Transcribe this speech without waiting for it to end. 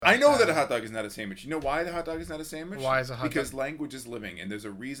I know that a hot dog is not a sandwich. You know why the hot dog is not a sandwich? Why is a hot dog? Because language is living, and there's a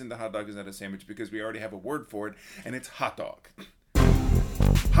reason the hot dog is not a sandwich, because we already have a word for it, and it's hot dog.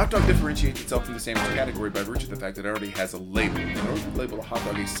 Hot dog differentiates itself from the sandwich category by virtue of the fact that it already has a label. In order to label a hot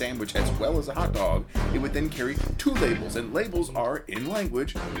dog a sandwich as well as a hot dog, it would then carry two labels, and labels are, in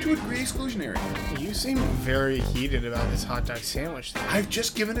language, to a degree exclusionary. You seem very heated about this hot dog sandwich thing. I've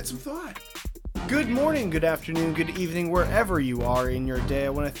just given it some thought. Good morning, good afternoon, good evening, wherever you are in your day. I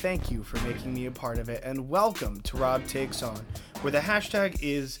want to thank you for making me a part of it, and welcome to Rob Takes On, where the hashtag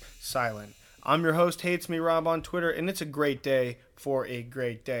is silent. I'm your host, Hates Me Rob on Twitter, and it's a great day for a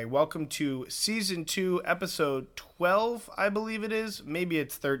great day. Welcome to Season 2, Episode 12, I believe it is. Maybe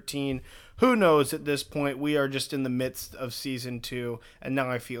it's 13. Who knows at this point? We are just in the midst of Season 2, and now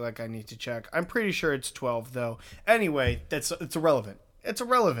I feel like I need to check. I'm pretty sure it's 12, though. Anyway, it's irrelevant. It's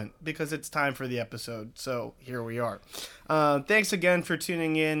irrelevant because it's time for the episode, so here we are. Thanks again for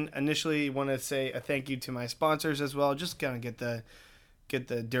tuning in. Initially, I want to say a thank you to my sponsors as well. Just kind of get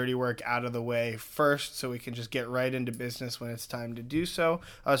the dirty work out of the way first so we can just get right into business when it's time to do so.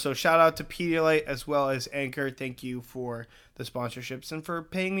 So shout out to Pedialyte as well as Anchor. Thank you for the sponsorships and for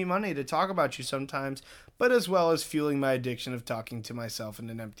paying me money to talk about you sometimes, but as well as fueling my addiction of talking to myself in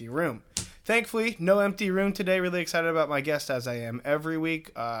an empty room. Thankfully, no empty room today. Really excited about my guest as I am every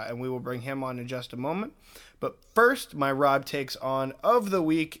week, and we will bring him on in just a moment. But first, my Rob Takes On of the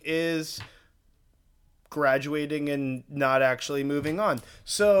week is graduating and not actually moving on.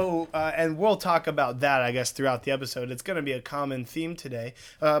 So, and we'll talk about that, I guess, throughout the episode. It's going to be a common theme today.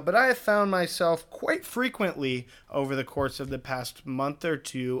 But I have found myself quite frequently over the course of the past month or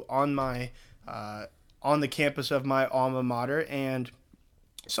two on the campus of my alma mater, and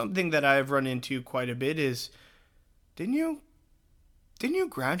something that I've run into quite a bit is, didn't you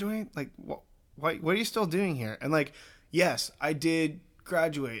graduate? Like, what are you still doing here? And like, yes, I did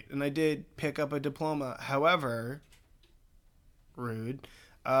graduate and I did pick up a diploma. However, rude.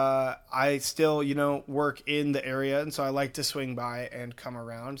 I still, work in the area, and so I like to swing by and come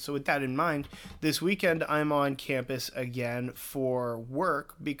around. So with that in mind, this weekend I'm on campus again for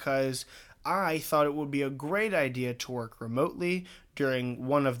work because I thought it would be a great idea to work remotely during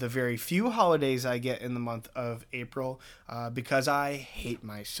one of the very few holidays I get in the month of April because I hate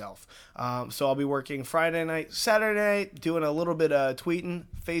myself. So I'll be working Friday night, Saturday night, doing a little bit of tweeting,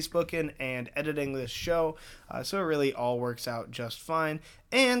 Facebooking, and editing this show. So it really all works out just fine.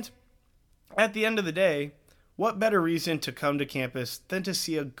 And at the end of the day, what better reason to come to campus than to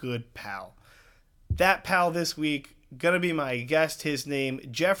see a good pal? That pal this week, gonna be my guest. His name,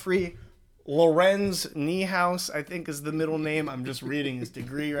 Jeffrey Lorenz Niehaus, I think is the middle name. I'm just reading his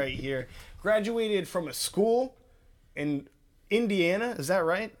degree right here. Graduated from a school in Indiana. Is that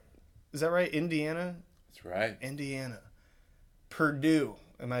right? Indiana? That's right. Indiana. Purdue.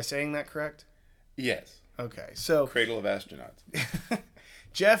 Am I saying that correct? Yes. Okay, so Cradle of astronauts.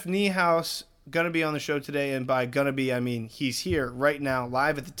 Jeff Niehaus gonna be on the show today, and by gonna be, I mean he's here right now,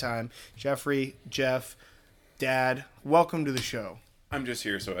 live at the time. Jeffrey, Jeff, Dad, welcome to the show. I'm just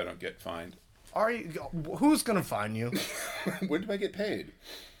here so I don't get fined. Are you? Who's gonna fine you? When do I get paid?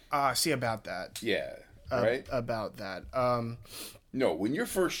 See about that. Yeah, right? About that. No, when your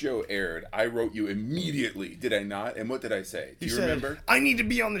first show aired, I wrote you immediately, did I not? And what did I say? Do you remember? I need to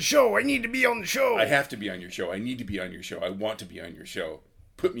be on the show. I need to be on the show. I have to be on your show. I need to be on your show. I want to be on your show.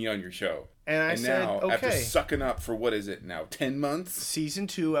 Put me on your show. And said, now, okay. After sucking up for, what is it now, 10 months? Season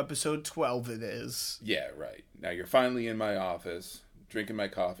 2, Episode 12 it is. Yeah, right. Now you're finally in my office, drinking my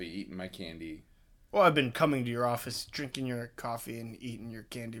coffee, eating my candy. Well, I've been coming to your office, drinking your coffee, and eating your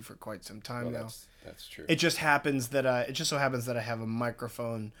candy for quite some time now. That's true. It just happens that it just so happens that I have a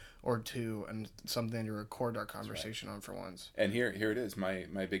microphone or two and something to record our conversation on for once. And here it is, my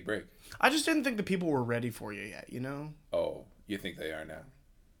big break. I just didn't think the people were ready for you yet, Oh, you think they are now?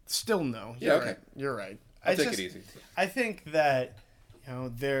 Still no. Yeah, okay. Right. You're right. I'll take it easy. I think that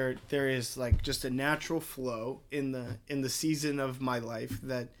there is like just a natural flow in the season of my life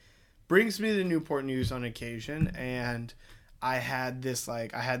that brings me to Newport News on occasion, and I had this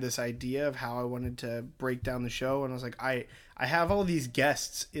idea of how I wanted to break down the show, and I was like, I have all these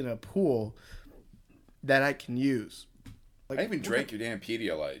guests in a pool that I can use. Like, I even drank your damn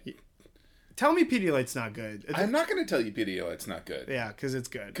Pedialyte. Tell me Pedialyte's not good. I'm not going to tell you Pedialyte's not good. Yeah, because it's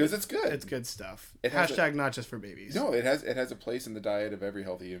good. Because it's good. It's good stuff. Hashtag not just for babies. No, it has a place in the diet of every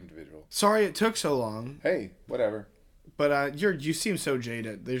healthy individual. Sorry it took so long. Hey, whatever. But you seem so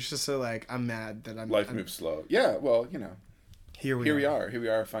jaded. There's just I'm mad that Life moves slow. Yeah, well, Here we are. Here we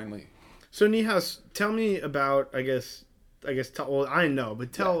are finally. So Niehaus, tell me about I know,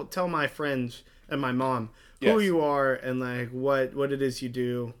 but tell my friends and my mom, who Yes. you are and like what it is you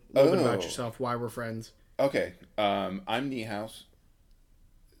do, a little bit about Oh. yourself, why we're friends. Okay. I'm Niehaus.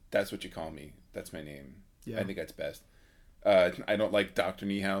 That's what you call me. That's my name. Yeah. I think that's best. I don't like Dr.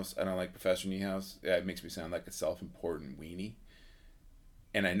 Niehaus. I don't like Professor Niehaus. It makes me sound like a self-important weenie.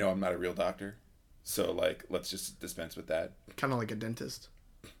 And I know I'm not a real doctor. So, like, let's just dispense with that. Kind of like a dentist.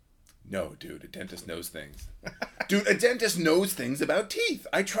 No, dude, a dentist knows things. Dude, a dentist knows things about teeth.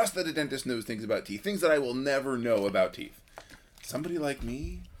 I trust that a dentist knows things about teeth. Things that I will never know about teeth. Somebody like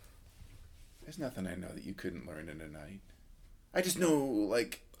me, there's nothing I know that you couldn't learn in a night. I just know,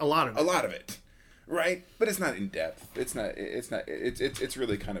 like, A lot of it, right? But it's not in depth. It's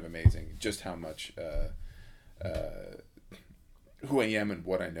really kind of amazing just how much who I am and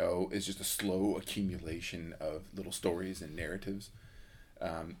what I know is just a slow accumulation of little stories and narratives.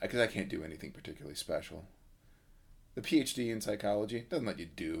 Because I can't do anything particularly special. The PhD in psychology doesn't let you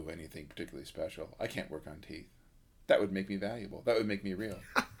do anything particularly special. I can't work on teeth. That would make me valuable. That would make me real.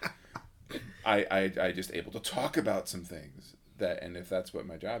 I just able to talk about some things that, and if that's what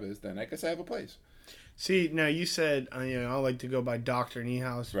my job is, then I guess I have a place. See, now you said, I like to go by Dr.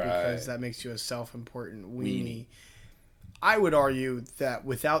 Niehaus Right. because that makes you a self-important weenie. I would argue that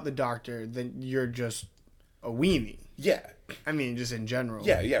without the doctor, then you're just a weenie. Yeah. I mean, just in general.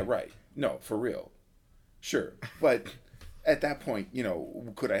 Yeah, right. No, for real. Sure. But at that point,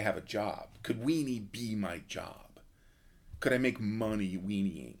 could I have a job? Could weenie be my job? Could I make money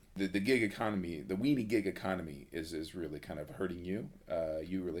weenieing? The gig economy, the weenie gig economy is really kind of hurting you.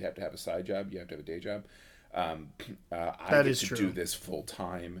 You really have to have a side job. You have to have a day job. I That get is to true. do this full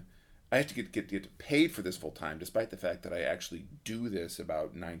time. I have to get paid for this full time, despite the fact that I actually do this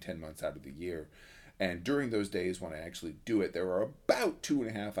about 9-10 months out of the year. And during those days when I actually do it, there are about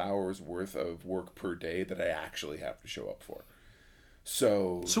 2.5 hours worth of work per day that I actually have to show up for.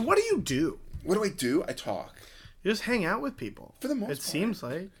 So what do you do? what do? I talk. You just hang out with people. For the most It part. seems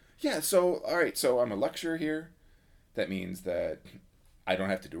like. Yeah, so, all right, so I'm a lecturer here. That means that I don't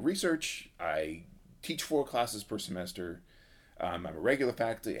have to do research. I teach 4 classes per semester. I'm a regular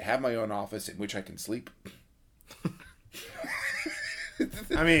faculty. I have my own office in which I can sleep.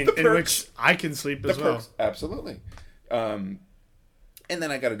 I mean, The in perks. which I can sleep as well. Perks, absolutely. And then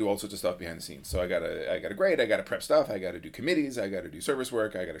I got to do all sorts of stuff behind the scenes. So I got to grade, I got to prep stuff, I got to do committees, I got to do service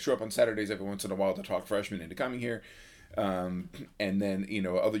work, I got to show up on Saturdays every once in a while to talk freshmen into coming here. And then,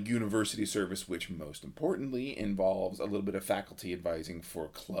 other university service, which most importantly involves a little bit of faculty advising for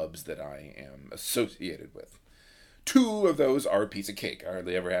clubs that I am associated with. 2 of those are a piece of cake. I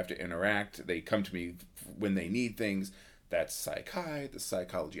hardly ever have to interact. They come to me when they need things. That's Psych-Hi, the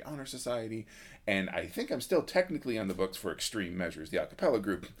Psychology Honor Society, and I think I'm still technically on the books for Extreme Measures, the a cappella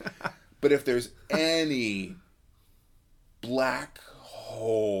group. But if there's any black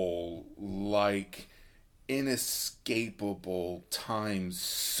hole like inescapable time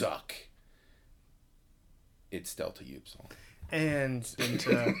suck, it's Delta Upsilon. And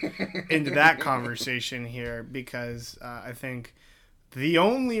into that conversation here, because I think the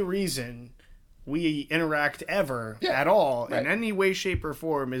only reason we interact ever at all right. in any way, shape, or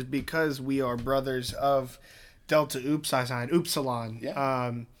form is because we are brothers of Delta Upsilon.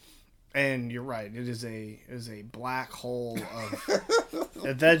 Yeah. And you're right. It is a black hole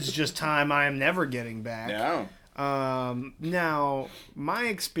of that's just time I am never getting back. No. Now, my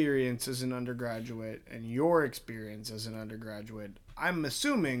experience as an undergraduate and your experience as an undergraduate, I'm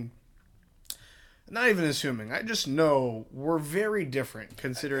assuming, not even assuming, I just know we're very different,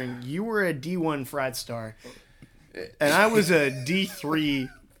 considering you were a D1 frat star and I was a D3.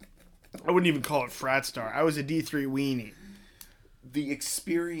 I wouldn't even call it frat star. I was a D3 weenie. The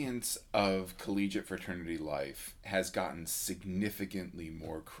experience of collegiate fraternity life has gotten significantly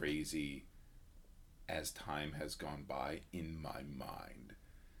more crazy as time has gone by in my mind.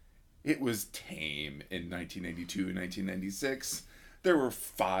 It was tame in 1992 and 1996. There were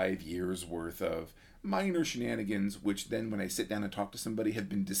 5 years worth of minor shenanigans, which then when I sit down and talk to somebody have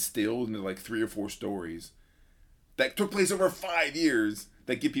been distilled into like 3 or 4 stories that took place over 5 years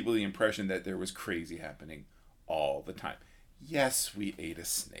that give people the impression that there was crazy happening all the time. Yes, we ate a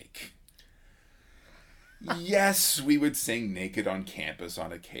snake. Yes, we would sing naked on campus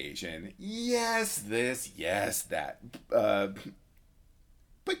on occasion. Yes, this, yes, that. But,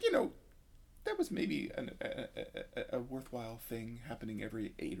 that was maybe a worthwhile thing happening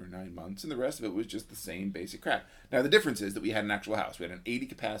every 8 or 9 months, and the rest of it was just the same basic crap. Now, the difference is that we had an actual house. We had an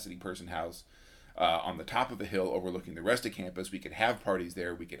 80-capacity person house on the top of a hill overlooking the rest of campus. We could have parties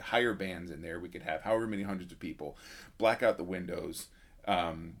there. We could hire bands in there. We could have however many hundreds of people, black out the windows,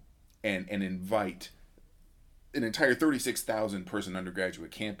 and invite an entire 36,000 person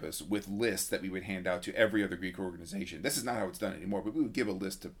undergraduate campus with lists that we would hand out to every other Greek organization. This is not how it's done anymore, but we would give a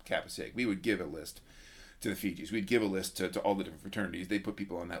list to Kappa Sig. We would give a list to the Fijis. We'd give a list to all the different fraternities. They'd put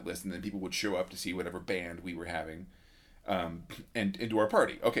people on that list, and then people would show up to see whatever band we were having and do our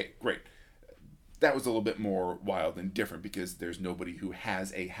party. Okay, great. That was a little bit more wild and different because there's nobody who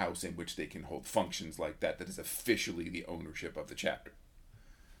has a house in which they can hold functions like that is officially the ownership of the chapter.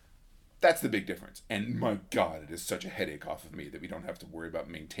 That's the big difference. And my God, it is such a headache off of me that we don't have to worry about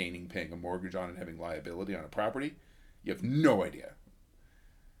maintaining, paying a mortgage on, and having liability on a property. You have no idea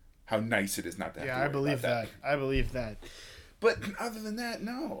how nice it is not to have to worry I believe about that. I believe that. But other than that,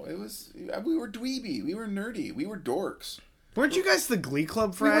 no. We were dweeby. We were nerdy. We were dorks. Weren't you guys the Glee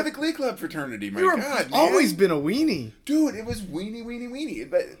Club frat? We were the Glee Club fraternity, my You were God, man. always been a weenie. Dude, it was weenie, weenie,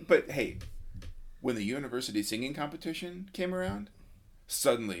 weenie. But hey, when the university singing competition came around,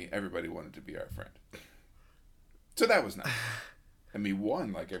 suddenly everybody wanted to be our friend. So that was nice. And we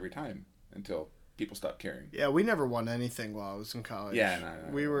won like every time until people stopped caring. Yeah, we never won anything while I was in college. Yeah,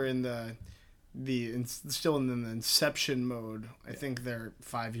 no. We were in still in the inception mode. I think they're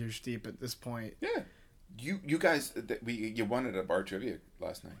 5 years deep at this point. Yeah. You guys, you won at a bar trivia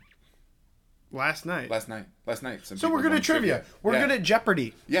last night. Last night. So we're good at trivia. We're good at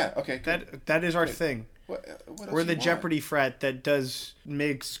Jeopardy. Yeah, okay. That is our thing. What else We're the you want? Jeopardy frat that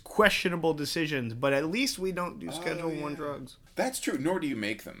makes questionable decisions, but at least we don't do Schedule 1 drugs. That's true, nor do you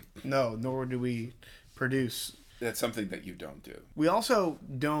make them. No, nor do we produce. That's something that you don't do. We also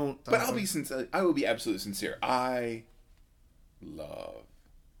don't. But I'll be sincere. I will be absolutely sincere. I love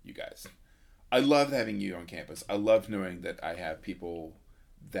you guys. I love having you on campus. I love knowing that I have people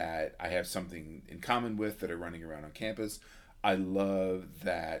that I have something in common with that are running around on campus. I love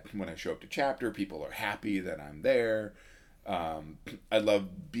that when I show up to chapter, people are happy that I'm there. I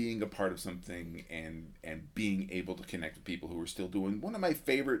love being a part of something and being able to connect with people who are still doing one of my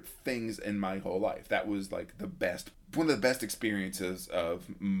favorite things in my whole life. That was like one of the best experiences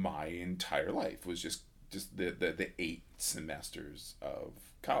of my entire life was just the 8 semesters of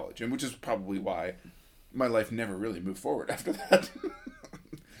college, and which is probably why my life never really moved forward after that.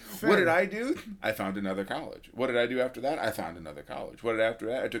 What did I do? I found another college. What did I do after that? I found another college. What did I after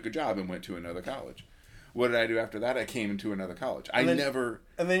that? I took a job and went to another college. What did I do after that? I came into another college. And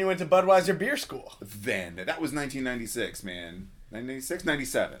then you went to Budweiser Beer School. That was 1996, man. 1996,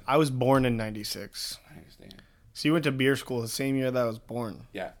 97. I was born in 96. I understand. So you went to beer school the same year that I was born.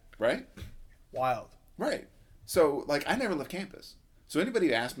 Yeah, right? Wild. Right. So, like, I never left campus. So anybody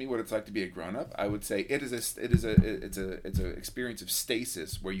who asks me what it's like to be a grown-up, I would say it's a experience of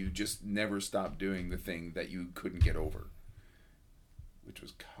stasis where you just never stop doing the thing that you couldn't get over, which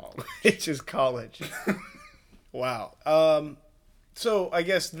was college. Which is college. Wow. So I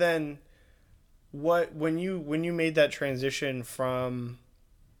guess then, when you made that transition from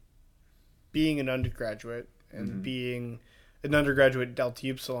being an undergraduate and being an undergraduate at Delta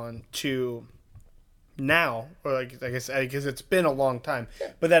Upsilon to now, or I guess it's been a long time,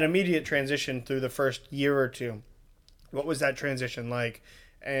 but that immediate transition through the first year or two, what was that transition like?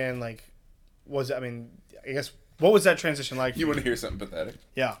 And what was that transition like? You want to hear something pathetic?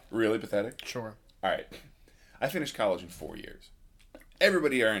 Yeah. Really pathetic? Sure. All right. I finished college in 4 years.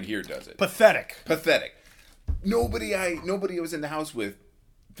 Everybody around here does it. Pathetic. Nobody I was in the house with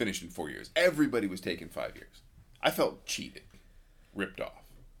finished in 4 years. Everybody was taking 5 years. I felt cheated, ripped off,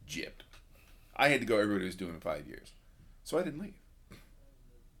 gypped. I had to go everybody was doing 5 years. So I didn't leave.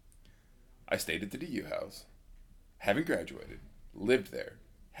 I stayed at the DU house, having graduated, lived there,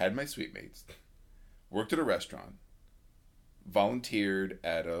 had my suite mates, worked at a restaurant, volunteered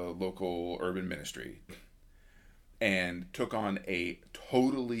at a local urban ministry, and took on a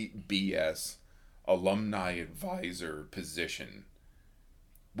totally BS alumni advisor position,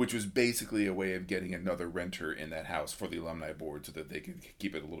 which was basically a way of getting another renter in that house for the alumni board so that they could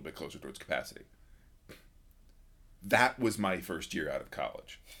keep it a little bit closer towards capacity. That was my first year out of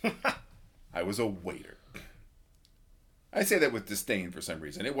college. I was a waiter. I say that with disdain for some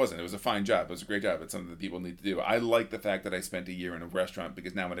reason. It wasn't. It was a fine job. It was a great job. It's something that people need to do. I like the fact that I spent a year in a restaurant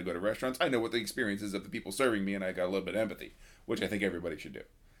because now when I go to restaurants, I know what the experience is of the people serving me and I got a little bit of empathy, which I think everybody should do.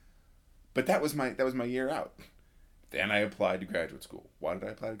 But that was my year out. Then I applied to graduate school. Why did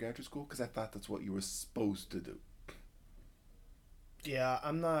I apply to graduate school? Because I thought that's what you were supposed to do. Yeah,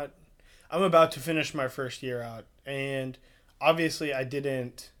 I'm about to finish my first year out. And obviously I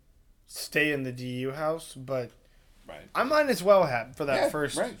didn't stay in the DU house, but right. I might as well have for that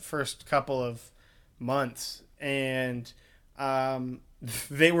first couple of months. And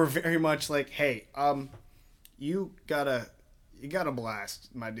they were very much like, hey, you gotta blast,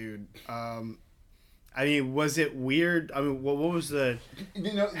 my dude. I mean, was it weird? I mean, what was the...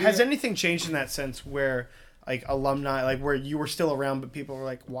 Has anything changed in that sense where, like, alumni, like, where you were still around, but people were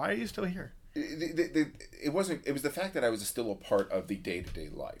like, why are you still here? It wasn't... It was the fact that I was still a part of the day-to-day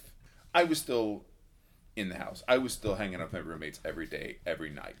life. I was still in the house. I was still hanging out with my roommates every day, every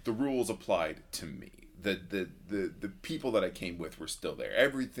night. The rules applied to me. The people that I came with were still there.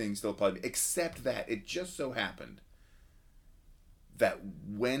 Everything still applied to me, except that it just so happened that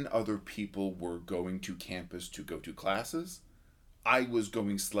when other people were going to campus to go to classes, I was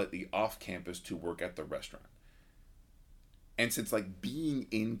going slightly off campus to work at the restaurant. And since, like, being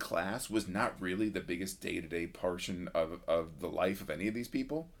in class was not really the biggest day-to-day portion of the life of any of these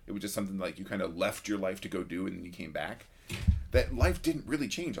people, it was just something like you kind of left your life to go do and then you came back, that life didn't really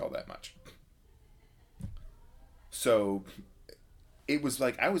change all that much. So it was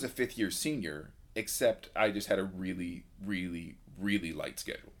like I was a fifth-year senior, except I just had a really, really, really light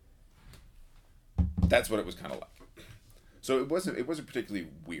schedule. That's what it was kind of like. So it wasn't particularly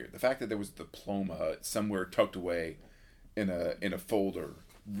weird. The fact that there was a diploma somewhere tucked away in a folder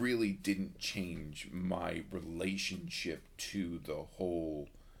really didn't change my relationship to the whole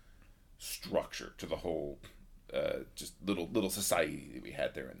structure, to the whole just little society that we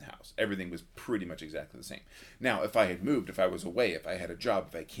had there in the house. Everything was pretty much exactly the same. Now, if I had moved, if I was away, if I had a job,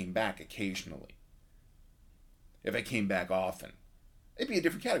 if I came back occasionally, if I came back often, it'd be a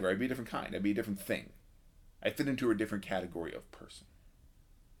different category. It'd be a different kind. It'd be a different thing. I fit into a different category of person.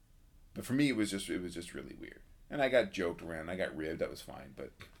 But for me, it was just really weird. And I got joked around. I got ribbed. That was fine.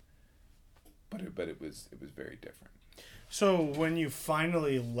 But it was very different. So when you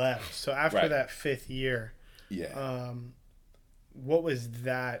finally left, so after that 5th year, yeah, what was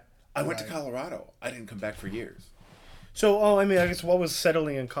that? I went to Colorado. I didn't come back for years. So, I guess what was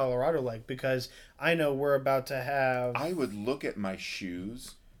settling in Colorado like? Because I know we're about to have... I would look at my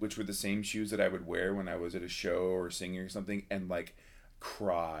shoes, which were the same shoes that I would wear when I was at a show or singing or something, and, like,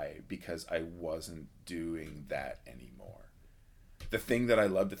 cry because I wasn't doing that anymore. The thing that I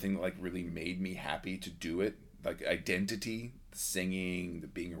loved, the thing that, like, really made me happy to do it, like, identity, the singing, the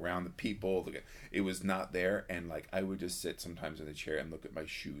being around the people, it was not there, and, like, I would just sit sometimes in the chair and look at my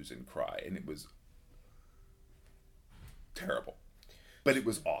shoes and cry, and it was terrible, but it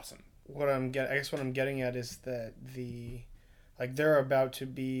was awesome. What I'm getting at is that there are about to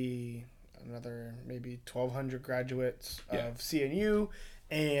be another maybe 1,200 graduates of CNU,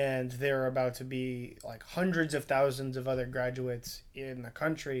 and there are about to be like hundreds of thousands of other graduates in the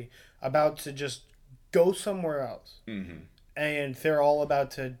country about to just go somewhere else, and they're all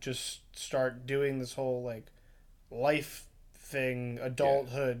about to just start doing this whole like life thing,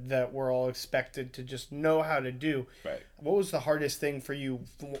 adulthood that we're all expected to just know how to do. Right. What was the hardest thing for you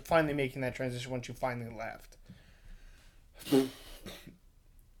finally making that transition once you finally left?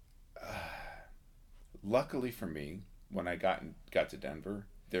 Luckily for me, when I got to Denver,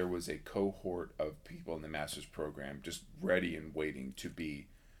 there was a cohort of people in the master's program just ready and waiting to be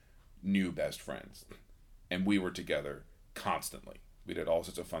new best friends. And we were together constantly. We did all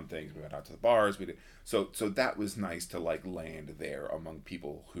sorts of fun things. We went out to the bars. So that was nice to like land there among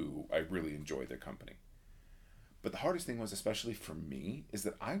people who I really enjoyed their company. But the hardest thing was, especially for me, is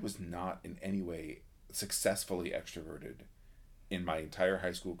that I was not in any way successfully extroverted in my entire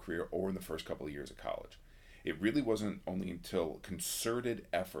high school career or in the first couple of years of college. It really wasn't only until concerted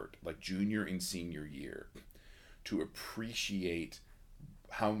effort, like junior and senior year, to appreciate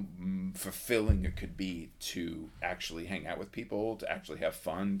how fulfilling it could be to actually hang out with people, to actually have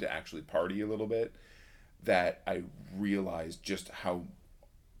fun, to actually party a little bit, that I realized just how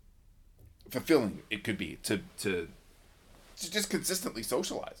fulfilling it could be to just consistently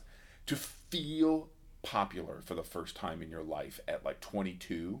socialize, to feel popular for the first time in your life at like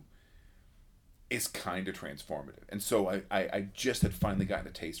 22 is kind of transformative. And so I just had finally gotten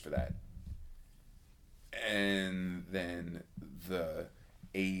a taste for that. And then the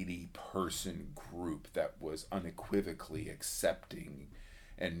 80-person group that was unequivocally accepting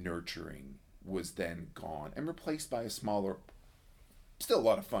and nurturing was then gone and replaced by a smaller, still a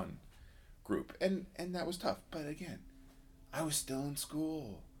lot of fun group. And that was tough. But again, I was still in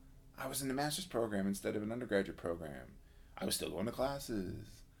school. I was in the master's program instead of an undergraduate program. I was still going to classes.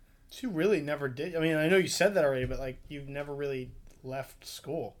 So you really never did. I mean, I know you said that already, but like you've never really left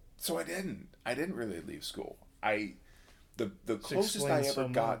school. So I didn't really leave school. The closest I ever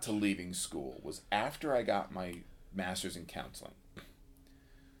got to leaving school was after I got my master's in counseling.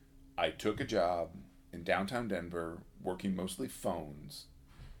 I took a job in downtown Denver, working mostly phones,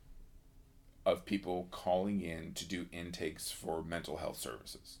 of people calling in to do intakes for mental health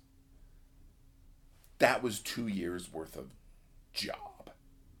services. That was 2 years worth of job.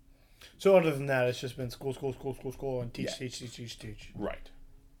 So other than that, it's just been school, and teach, Yeah. teach. Right.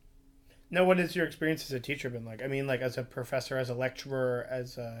 Now, what has your experience as a teacher been like? I mean, like as a professor, as a lecturer,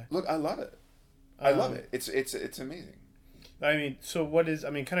 as a... Look, I love it. I love it. It's amazing. I mean, so what is... I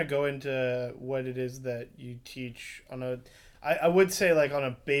mean, kind of go into what it is that you teach on a... I would say like on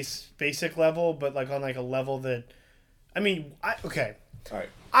a basic level, but like on like a level that... I mean, okay. All right.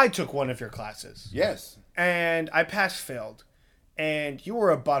 I took one of your classes. Yes. And I passed-failed. And you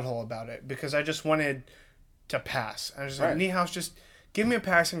were a butthole about it because I just wanted to pass. I was just like, Niehaus, just give me a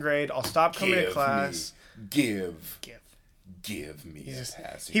passing grade. I'll stop coming to class. Give me a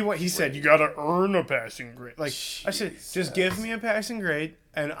passing grade. He said, you got to earn a passing grade. Like, Jesus. I said, just give me a passing grade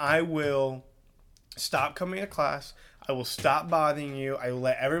and I will stop coming to class. I will stop bothering you. I will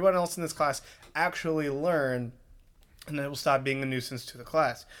let everyone else in this class actually learn, and then I will stop being a nuisance to the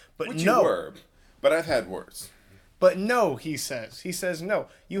class. But Which no. you were, but I've had worse. But no, he says, no,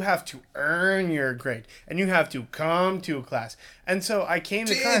 you have to earn your grade and you have to come to class. And so I came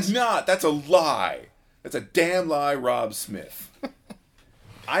to class. That's a lie. That's a damn lie, Rob Smith.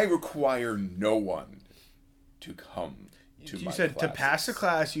 I require no one to come to my You said classes. to pass a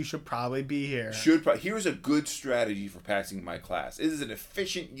class, you should probably be here. Here's a good strategy for passing my class. It is an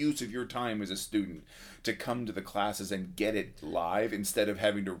efficient use of your time as a student to come to the classes and get it live instead of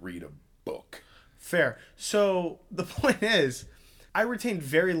having to read a book. Fair. So the point is, I retained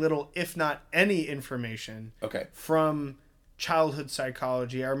very little, if not any, information from childhood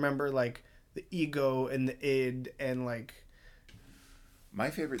psychology. I remember like the ego and the id and like... My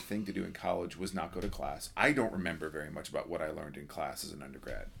favorite thing to do in college was not go to class. I don't remember very much about what I learned in class as an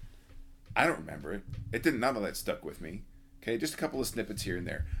undergrad. I don't remember it. None of that stuck with me. Okay, just a couple of snippets here and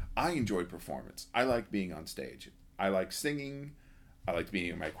there. I enjoyed performance. I liked being on stage. I liked singing. I liked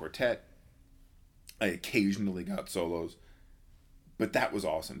being in my quartet. I occasionally got solos, but that was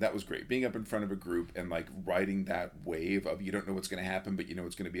awesome. That was great. Being up in front of a group and like riding that wave of you don't know what's going to happen, but you know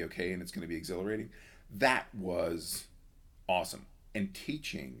it's going to be okay and it's going to be exhilarating. That was awesome. And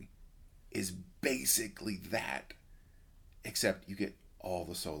teaching is basically that, except you get all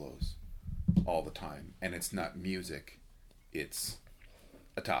the solos all the time. And it's not music, it's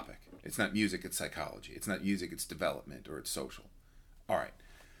a topic. It's not music, it's psychology. It's not music, it's development or it's social. All right.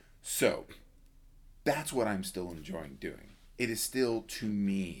 So that's what I'm still enjoying doing. It is still, to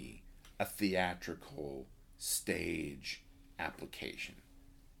me, a theatrical stage application.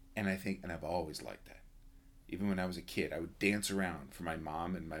 And I've always liked that. Even when I was a kid, I would dance around for my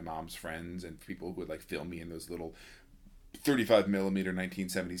mom and my mom's friends and people who would like film me in those little 35 millimeter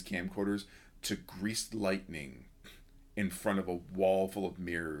 1970s camcorders to Greased Lightning in front of a wall full of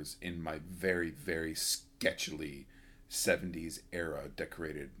mirrors in my very, very sketchily 70s era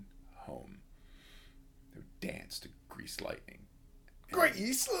decorated home. They would dance to Greased Lightning.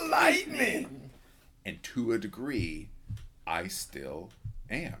 Greased Lightning! And to a degree, I still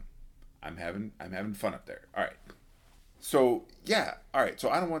am. I'm having fun up there. All right. So yeah. All right. So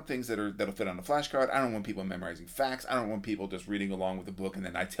I don't want things that'll fit on a flashcard. I don't want people memorizing facts. I don't want people just reading along with the book and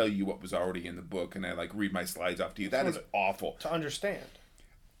then I tell you what was already in the book and I like read my slides off to you. That is awful. To understand.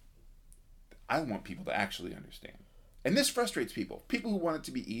 I want people to actually understand. And this frustrates people. People who want it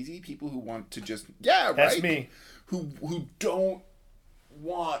to be easy. People who want to just That's me. Who don't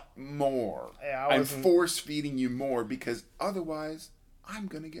want more. Yeah, I'm force feeding you more because otherwise I'm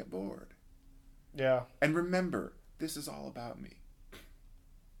gonna get bored. Yeah. And remember, this is all about me.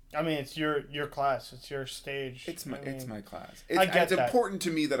 I mean, it's your class. It's your stage. It's my class. It's important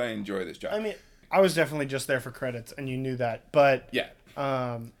to me that I enjoy this job. I mean, I was definitely just there for credits, and you knew that. But yeah,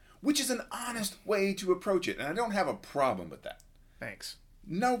 which is an honest way to approach it, and I don't have a problem with that. Thanks.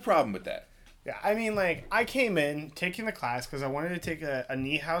 No problem with that. Yeah, I mean, like, I came in taking the class because I wanted to take a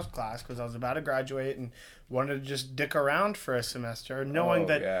Niehaus class because I was about to graduate and wanted to just dick around for a semester, knowing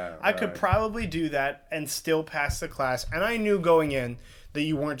that I could probably do that and still pass the class. And I knew going in that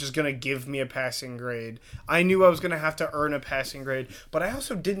you weren't just going to give me a passing grade. I knew I was going to have to earn a passing grade, but I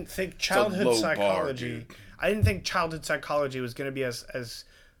also didn't think childhood psychology... I didn't think childhood psychology was going to be as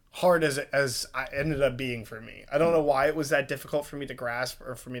hard as I ended up being for me. I don't know why it was that difficult for me to grasp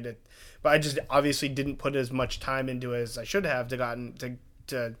or for me to... But I just obviously didn't put as much time into it as I should have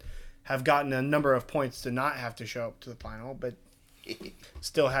to have gotten a number of points to not have to show up to the final, but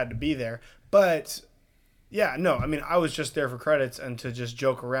still had to be there. But yeah, no, I mean, I was just there for credits and to just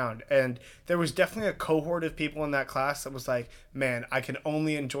joke around. And there was definitely a cohort of people in that class that was like, man, I can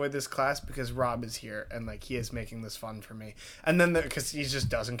only enjoy this class because Rob is here and like he is making this fun for me. And then because he just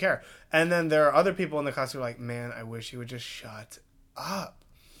doesn't care. And then there are other people in the class who are like, man, I wish he would just shut up.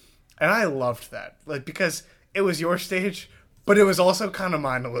 And I loved that, like, because it was your stage But it was also kind of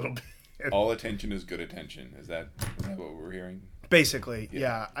mine a little bit. All attention is good attention. Is that what we're hearing? Basically,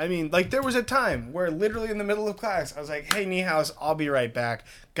 yeah. I mean, like, there was a time where literally in the middle of class, I was like, hey, Niehaus, I'll be right back.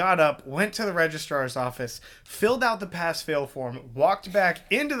 Got up, went to the registrar's office, filled out the pass-fail form, walked back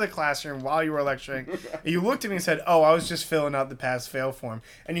into the classroom while you were lecturing. And you looked at me and said, oh, I was just filling out the pass-fail form.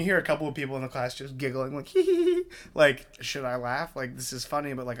 And you hear a couple of people in the class just giggling, like, hee hee hee. Like, should I laugh? Like, this is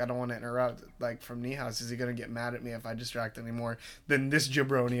funny, but, like, I don't want to interrupt. Like, from Niehaus, is he going to get mad at me if I distract anymore? Then this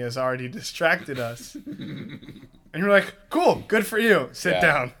jabroni has already distracted us. And you're like, cool, good for you. Sit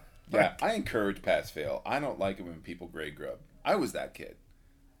down. Yeah, I encourage pass-fail. I don't like it when people grade grub. I was that kid.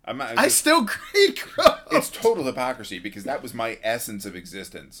 I still grade grub. It's total hypocrisy because that was my essence of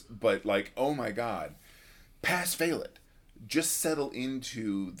existence. But, like, oh my God. Pass-fail it. Just settle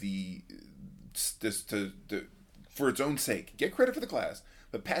into for its own sake. Get credit for the class.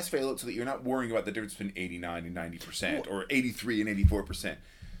 But pass-fail it so that you're not worrying about the difference between 89 and 90% or 83 and 84%.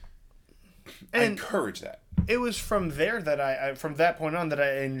 And I encourage that. It was from there that from that point on that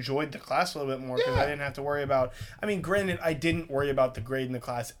I enjoyed the class a little bit more because I didn't have to worry about. I mean, granted, I didn't worry about the grade in the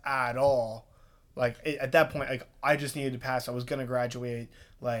class at all. Like at that point, like I just needed to pass. I was gonna graduate.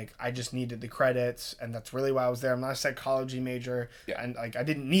 Like I just needed the credits, and that's really why I was there. I'm not a psychology major, and like I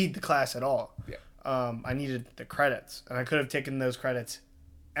didn't need the class at all. Yeah. I needed the credits, and I could have taken those credits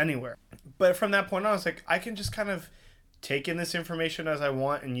anywhere. But from that point on, I was like, I can just kind of take in this information as I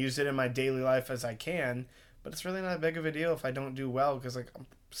want and use it in my daily life as I can, but it's really not that big of a deal if I don't do well because like I'm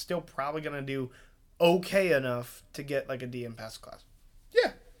still probably gonna do okay enough to get like a D and pass class.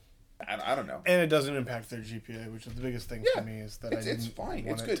 Yeah, I don't know, and it doesn't impact their GPA, which is the biggest thing for me is that it's fine.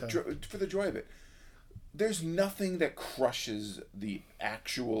 It's good for the joy of it. There's nothing that crushes the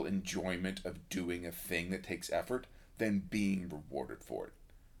actual enjoyment of doing a thing that takes effort than being rewarded for it.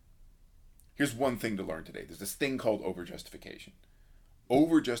 Here's one thing to learn today. There's this thing called over-justification.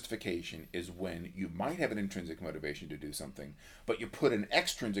 Over-justification is when you might have an intrinsic motivation to do something, but you put an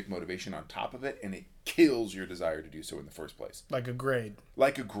extrinsic motivation on top of it, and it kills your desire to do so in the first place. Like a grade.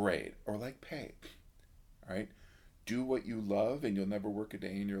 Like a grade, or like pay. All right? Do what you love, and you'll never work a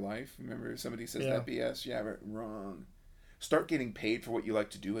day in your life. Remember somebody says that BS? Yeah, wrong. Start getting paid for what you like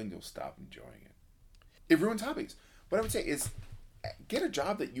to do, and you'll stop enjoying it. It ruins hobbies. What I would say is get a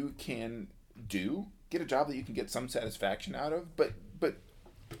job that you can do, get a job that you can get some satisfaction out of, but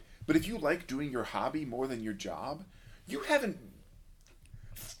if you like doing your hobby more than your job, you haven't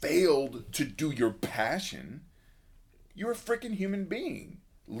failed to do your passion. You're a freaking human being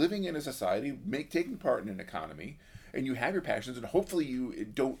living in a society, taking part in an economy, and you have your passions, and hopefully you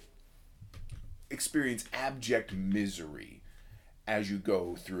don't experience abject misery as you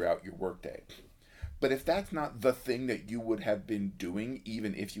go throughout your workday. But if that's not the thing that you would have been doing,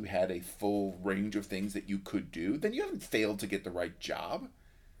 even if you had a full range of things that you could do, then you haven't failed to get the right job.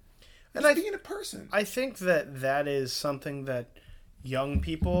 And being a person. I think that is something that young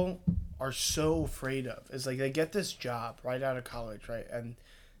people are so afraid of. Is like they get this job right out of college, right? And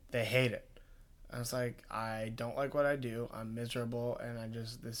they hate it. And it's like, I don't like what I do. I'm miserable. And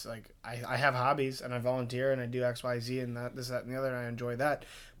I have hobbies and I volunteer and I do X, Y, Z and that, this, that, and the other. And I enjoy that.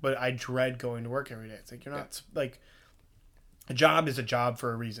 But I dread going to work every day. It's like, you're not like, a job is a job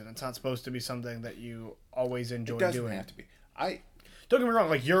for a reason. It's not supposed to be something that you always enjoy doing. It doesn't have to be. Don't get me wrong.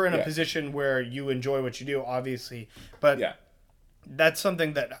 Like, you're in a position where you enjoy what you do, obviously. But that's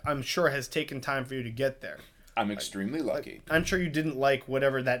something that I'm sure has taken time for you to get there. I'm extremely lucky. I'm sure you didn't like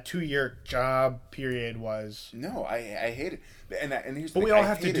whatever that 2-year job period was. No, I hate it. And here's the thing. We all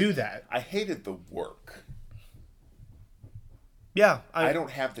have to do that. I hated the work. Yeah. I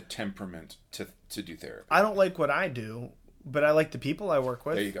don't have the temperament to do therapy. I don't like what I do, but I like the people I work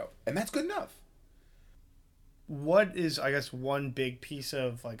with. There you go. And that's good enough. What is, I guess, one big piece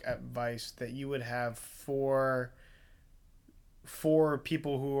of like advice that you would have for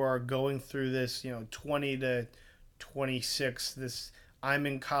people who are going through this, 20 to 26, this I'm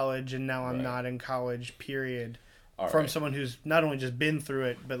in college and now I'm not in college period, from someone who's not only just been through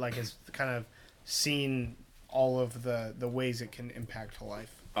it, but like has kind of seen all of the ways it can impact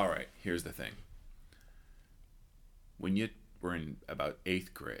life? All right, here's the thing. When you were in about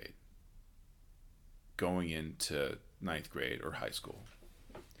 8th grade, going into 9th grade or high school,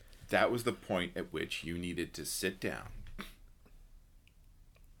 that was the point at which you needed to sit down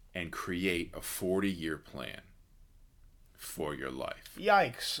and create a 40-year plan for your life.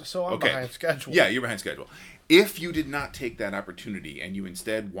 Yikes. So I'm behind schedule. Yeah, you're behind schedule. If you did not take that opportunity and you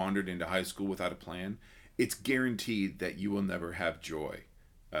instead wandered into high school without a plan, it's guaranteed that you will never have joy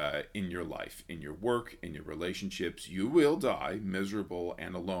in your life, in your work, in your relationships. You will die miserable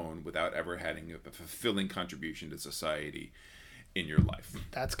and alone without ever having a fulfilling contribution to society in your life.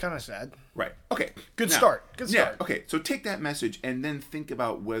 That's kind of sad. Right. Okay. Good start. Yeah. Okay. So take that message and then think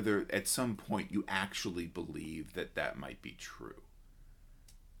about whether at some point you actually believe that that might be true.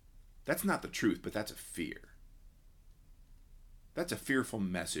 That's not the truth, but that's a fear. That's a fearful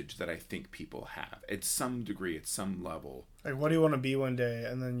message that I think people have at some degree, at some level. Like, what do you want to be one day?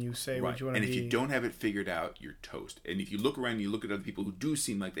 And then you say what you want to be. And if you don't have it figured out, you're toast. And if you look around and you look at other people who do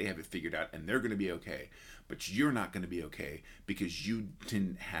seem like they have it figured out and they're going to be okay, but you're not going to be okay because you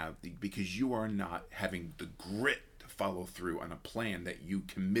because you are not having the grit to follow through on a plan that you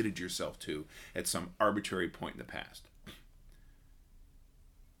committed yourself to at some arbitrary point in the past.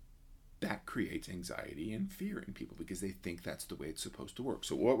 That creates anxiety and fear in people because they think that's the way it's supposed to work.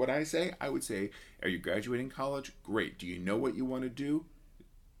 So what would I say? I would say, are you graduating college? Great. Do you know what you want to do?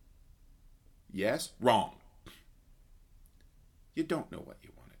 Yes? Wrong. You don't know what you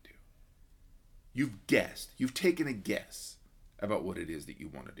want to do. You've guessed. You've taken a guess about what it is that you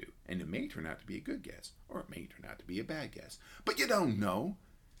want to do. And it may turn out to be a good guess, or it may turn out to be a bad guess. But you don't know.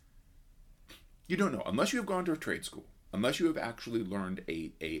 You don't know. Unless you have gone to a trade school. Unless you have actually learned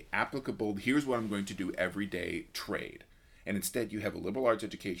a applicable, here's what I'm going to do every day trade. And instead you have a liberal arts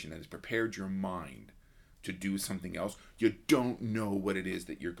education that has prepared your mind to do something else. You don't know what it is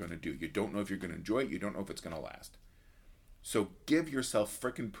that you're going to do. You don't know if you're going to enjoy it. You don't know if it's going to last. So give yourself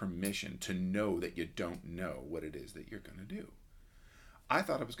frickin' permission to know that you don't know what it is that you're going to do. I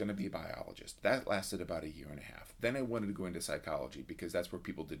thought I was going to be a biologist. That lasted about 1.5 years. Then I wanted to go into psychology because that's where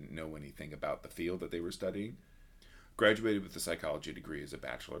people didn't know anything about the field that they were studying. Graduated with a psychology degree as a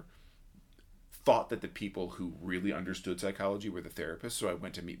bachelor. Thought that the people who really understood psychology were the therapists, so I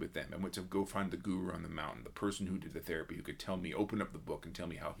went to meet with them. I went to go find the guru on the mountain, the person who did the therapy, who could tell me, open up the book and tell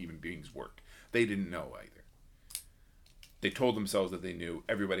me how human beings worked. They didn't know either. They told themselves that they knew.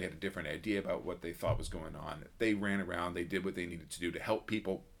 Everybody had a different idea about what they thought was going on. They ran around, they did what they needed to do to help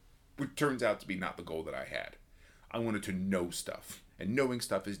people, which turns out to be not the goal that I had. I wanted to know stuff, and knowing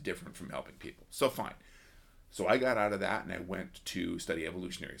stuff is different from helping people. So fine. So I got out of that and I went to study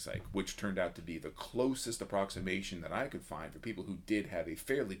evolutionary psych, which turned out to be the closest approximation that I could find for people who did have a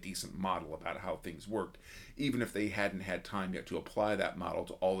fairly decent model about how things worked, even if they hadn't had time yet to apply that model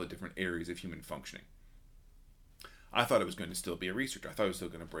to all the different areas of human functioning. I thought it was going to still be a researcher. I thought I was still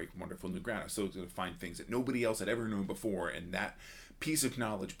going to break wonderful new ground. I was still going to find things that nobody else had ever known before, and that piece of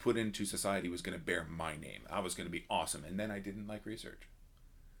knowledge put into society was going to bear my name. I was going to be awesome, and then I didn't like research.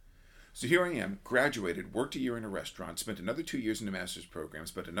 So here I am, graduated, worked a year in a restaurant, spent another 2 years in a master's program,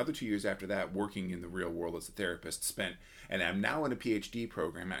 spent another 2 years after that working in the real world as a therapist, and I'm now in a PhD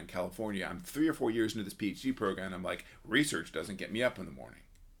program out in California. I'm 3 or 4 years into this PhD program, and I'm like, research doesn't get me up in the morning.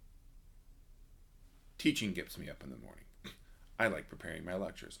 Teaching gets me up in the morning. I like preparing my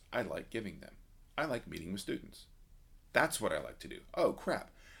lectures. I like giving them. I like meeting with students. That's what I like to do. Oh,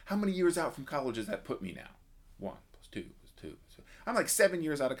 crap. How many years out from college does that put me now? 1 plus 2 plus 2 plus 2. I'm like 7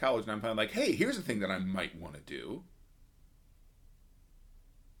 years out of college, and I'm like, hey, here's a thing that I might want to do.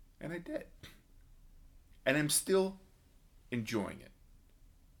 And I did. And I'm still enjoying it.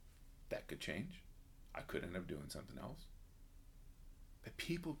 That could change. I could end up doing something else. But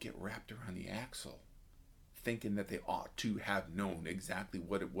people get wrapped around the axle thinking that they ought to have known exactly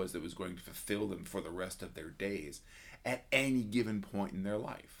what it was that was going to fulfill them for the rest of their days at any given point in their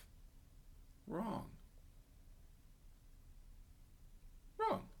life. Wrong.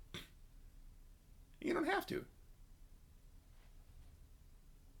 Wrong. You don't have to.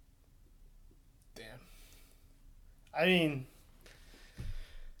 Damn. I mean,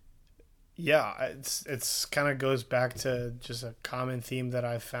 yeah, it's kind of goes back to just a common theme that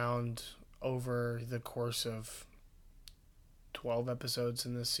I found over the course of 12 episodes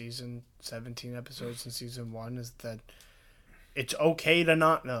in this season, 17 episodes in season 1, is that it's okay to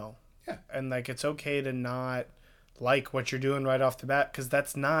not know. Yeah. And like, it's okay to not like what you're doing right off the bat, because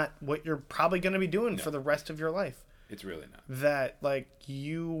that's not what you're probably going to be doing for the rest of your life. It's really not. That like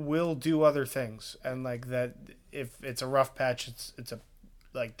you will do other things, and like that if it's a rough patch, it's a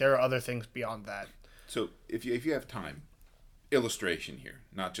like there are other things beyond that. So if you have time, illustration here,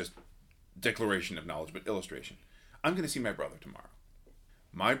 not just declaration of knowledge, but illustration. I'm going to see my brother tomorrow.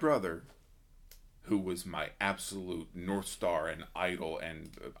 My brother, who was my absolute North Star and idol and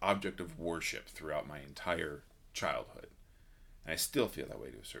object of worship throughout my entire childhood, and I still feel that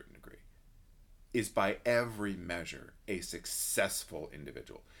way to a certain degree, is by every measure a successful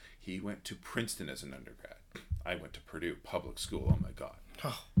individual. He went to Princeton as an undergrad. I went to Purdue Public School. Oh my God.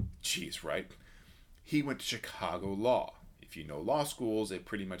 Oh. Jeez, right? He went to Chicago Law. if you know law schools, it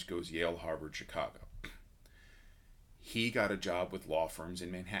pretty much goes Yale, Harvard, Chicago. He got a job with law firms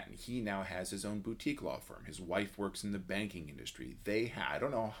in Manhattan. He now has his own boutique law firm. His wife works in the banking industry. I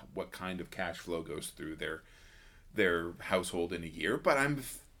don't know what kind of cash flow goes through their household in a year, but I'm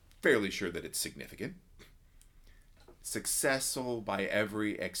fairly sure that it's significant. Successful by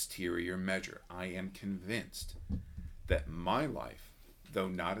every exterior measure. I am convinced that my life, though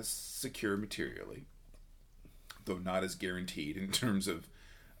not as secure materially, though not as guaranteed in terms of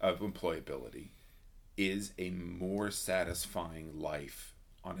employability, is a more satisfying life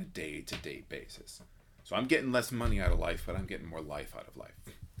on a day-to-day basis. So I'm getting less money out of life, but I'm getting more life out of life.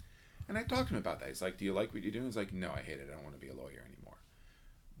 And I talked to him about that. He's like, do you like what you do? He's like, no, I hate it. I don't want to be a lawyer anymore.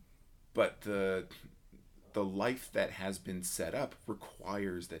 But the life that has been set up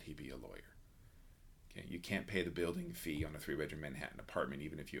requires that he be a lawyer. Okay? You can't pay the building fee on a 3-bedroom Manhattan apartment,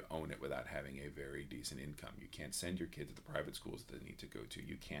 even if you own it, without having a very decent income. You can't send your kids to the private schools that they need to go to.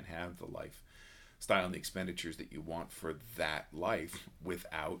 You can't have the lifestyle and the expenditures that you want for that life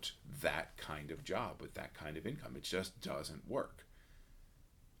without that kind of job, with that kind of income. It just doesn't work.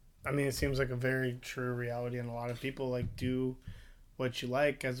 I mean, it seems like a very true reality, and a lot of people do what you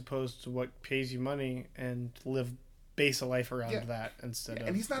like as opposed to what pays you money, and base a life around that instead of.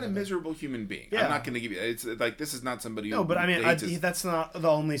 And he's not a miserable human being. Yeah. I'm not going to give you. It's like, this is not somebody who. No, but I mean, that's not the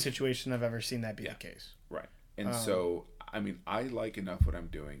only situation I've ever seen that be the case. Right, and so I mean, I like enough what I'm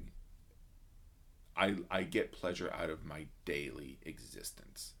doing. I get pleasure out of my daily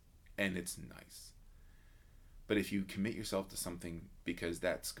existence, and it's nice. But if you commit yourself to something because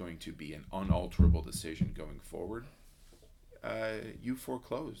that's going to be an unalterable decision going forward, you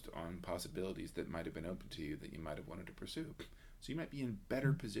foreclosed on possibilities that might have been open to you that you might have wanted to pursue. So you might be in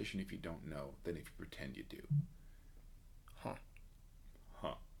better position if you don't know than if you pretend you do. Huh.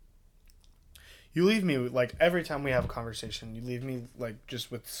 You leave me every time we have a conversation, you leave me just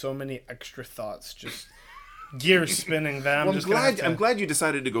with so many extra thoughts, just gears spinning that I'm glad you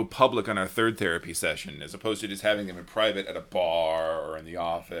decided to go public on our third therapy session as opposed to just having them in private at a bar or in the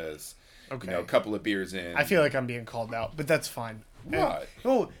office. Okay. A couple of beers in. I feel like I'm being called out, but that's fine. What?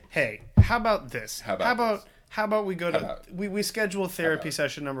 Hey, how about this? How about we go to we schedule therapy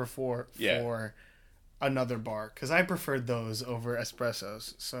session number 4 for another bar, because I preferred those over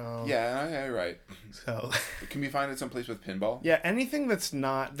espressos. So yeah, right. So can we find it someplace with pinball? Yeah, anything that's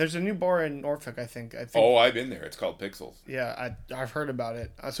not. There's a new bar in Norfolk, I think. Oh, I've been there. It's called Pixels. Yeah, I've heard about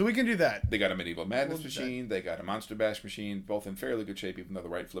it. So we can do that. They got a Medieval Madness machine. They got a Monster Bash machine, both in fairly good shape, even though the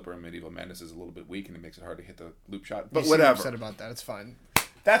right flipper in Medieval Madness is a little bit weak and it makes it hard to hit the loop shot. But whatever. Upset about that. It's fine.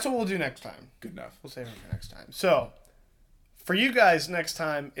 That's what we'll do next time. Good enough. We'll save it for next time. So, for you guys, next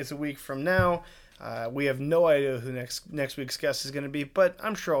time it's a week from now. We have no idea who next week's guest is going to be, but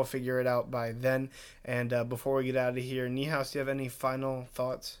I'm sure I'll figure it out by then. And before we get out of here, Niehaus, do you have any final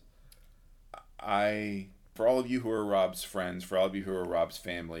thoughts? For all of you who are Rob's friends, for all of you who are Rob's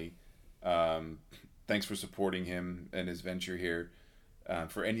family, thanks for supporting him and his venture here.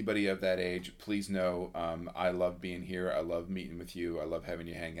 For anybody of that age, please know I love being here. I love meeting with you. I love having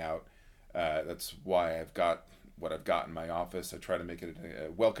you hang out. That's why I've got what I've got in my office. I try to make it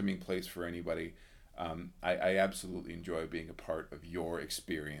a welcoming place for anybody. I absolutely enjoy being a part of your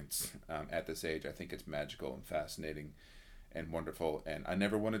experience at this age. I think it's magical and fascinating and wonderful, and I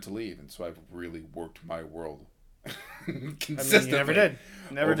never wanted to leave, and so I've really worked my world consistently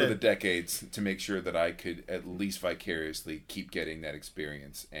never did the decades to make sure that I could at least vicariously keep getting that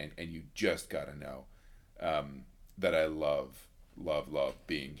experience, and you just gotta know that I love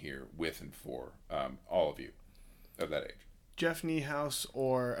being here with and for all of you of that age. Jeff Niehaus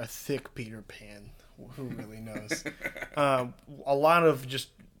or a thick Peter Pan? Who really knows? A lot of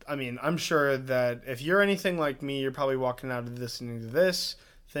I'm sure that if you're anything like me, you're probably walking out of listening to this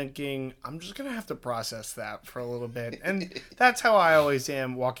thinking, I'm just going to have to process that for a little bit. And that's how I always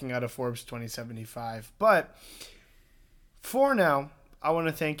am walking out of Forbes 2075. But for now, I want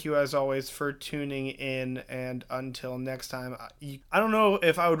to thank you, as always, for tuning in, and until next time, I don't know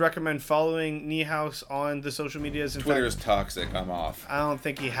if I would recommend following Niehaus on the social medias. Twitter is toxic. I'm off. I don't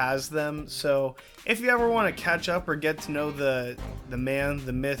think he has them. So if you ever want to catch up or get to know the man,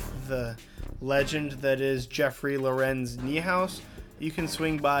 the myth, the legend that is Jeffrey Lorenz Niehaus, you can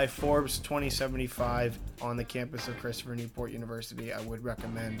swing by Forbes 2075 on the campus of Christopher Newport University. I would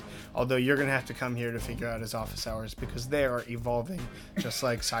recommend, although you're going to have to come here to figure out his office hours because they are evolving just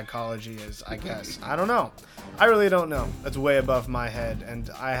like psychology is, I guess. I don't know. I really don't know. That's way above my head,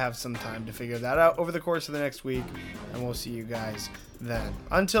 and I have some time to figure that out over the course of the next week, and we'll see you guys then.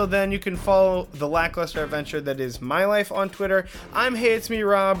 Until then, you can follow the lackluster adventure that is my life on Twitter. I'm Hey It's Me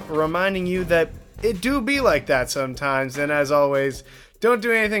Rob, reminding you that it do be like that sometimes. And as always, don't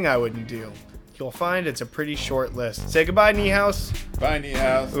do anything I wouldn't do. You'll find it's a pretty short list. Say goodbye, Niehaus. Bye,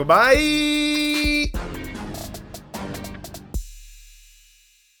 Niehaus. Goodbye.